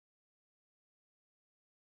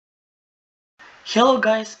Hello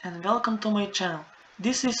guys and welcome to my channel.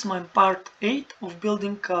 This is my part 8 of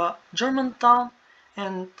building a German town,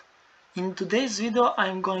 and in today's video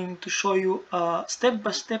I'm going to show you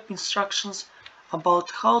step-by-step instructions about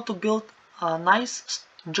how to build a nice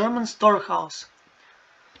German storehouse.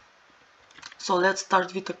 So let's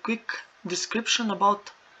start with a quick description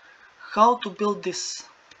about how to build this.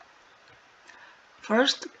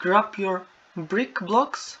 First, grab your brick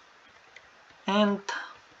blocks and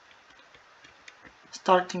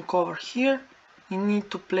starting over here, you need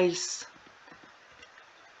to place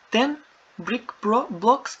 10 brick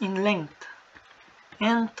blocks in length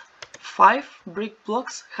and 5 brick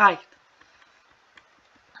blocks height,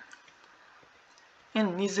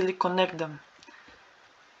 and easily connect them.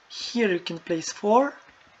 Here you can place 4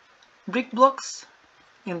 brick blocks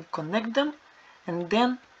and connect them, and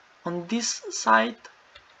then on this side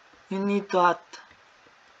you need to add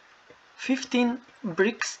 15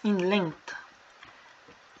 bricks in length,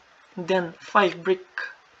 then 5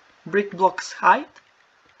 brick blocks height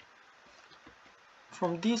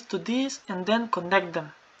from this to this, and then connect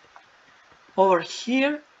them. Over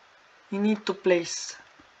here you need to place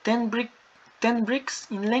 10 bricks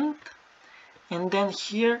in length, and then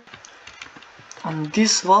here on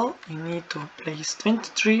this wall you need to place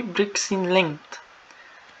 23 bricks in length,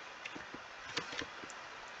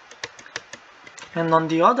 and on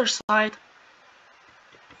the other side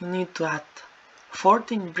you need to add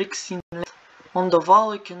 14 bricks in length. On the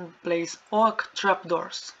wall you can place oak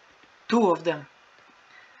trapdoors, 2 of them,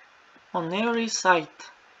 on every side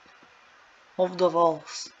of the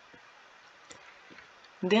walls.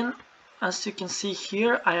 Then, as you can see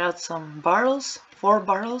here, I add some barrels, 4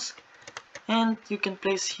 barrels, and you can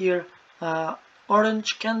place here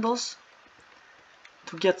orange candles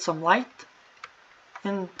to get some light.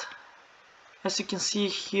 And as you can see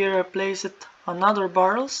here, I placed another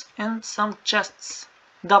barrels and some chests,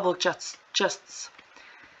 double chests.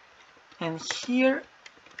 And here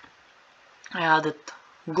I added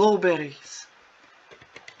glowberries.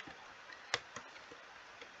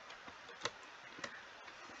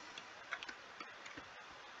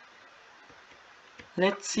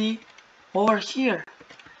 Let's see over here.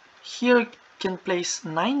 Here you can place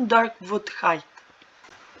 9 dark wood height.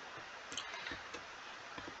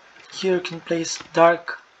 Here you can place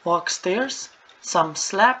dark oak stairs, some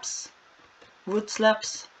slabs, wood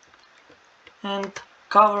slabs, and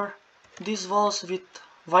cover these walls with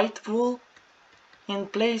white wool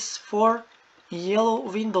and place 4 yellow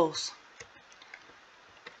windows.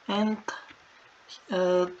 And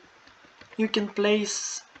you can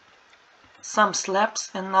place some slabs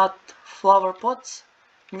and add flower pots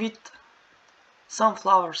with some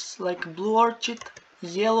flowers like blue orchid,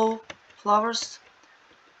 yellow flowers,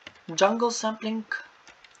 jungle sapling,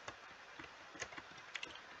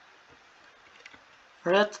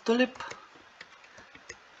 red tulip,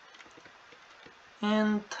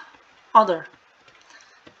 and other.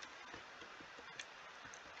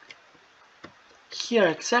 Here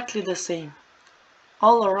exactly the same,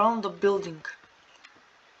 all around the building.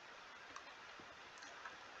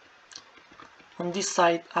 On this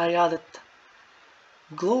side I added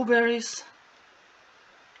glowberries,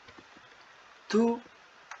 2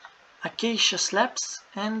 acacia slabs,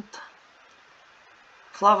 and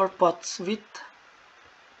flower pots with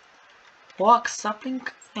oak sapling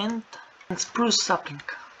and spruce sapling.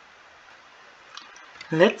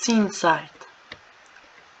 Let's see inside.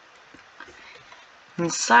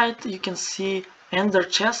 Inside you can see ender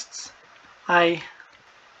chests. On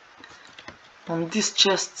these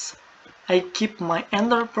chests I keep my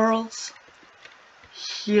ender pearls.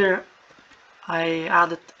 Here I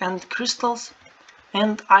added end crystals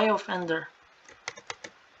and eye of ender.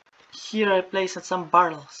 Here I placed some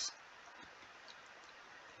barrels.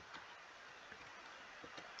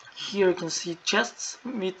 Here you can see chests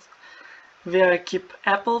where I keep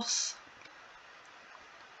apples,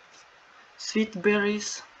 sweet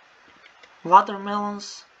berries,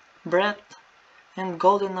 watermelons, bread, and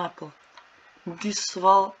golden apple. This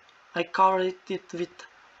wall I covered it with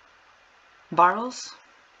barrels.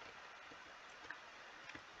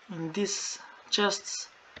 In these chests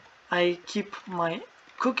I keep my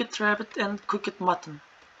cooked rabbit and cooked mutton,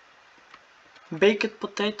 baked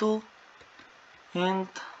potato, and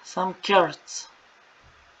some carrots.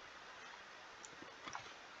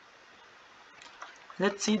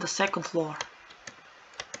 Let's see the second floor.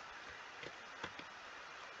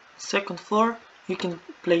 Second floor you can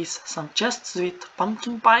place some chests with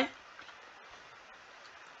pumpkin pie,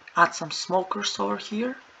 add some smokers over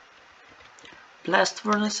here, blast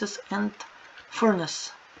furnaces and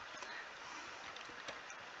furnace.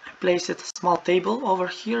 I place a small table over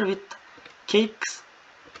here with cakes,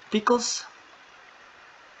 pickles,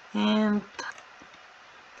 and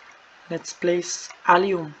let's place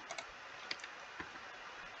allium.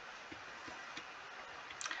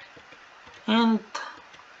 And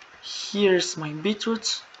here's my beetroot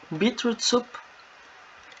soup,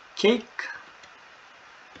 cake,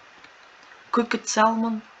 cooked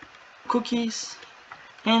salmon, cookies,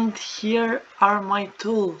 and here are my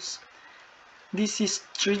tools. This is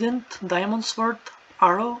trident, diamond sword,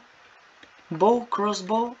 arrow, bow,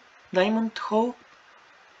 crossbow, diamond hoe,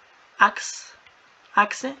 axe,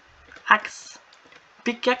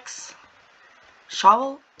 pickaxe,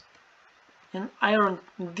 shovel, and iron.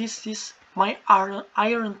 This is my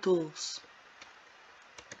iron tools.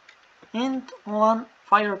 And one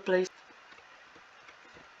fireplace.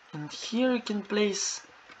 And here you can place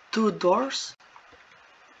 2 doors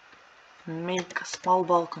and make a small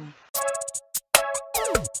balcony.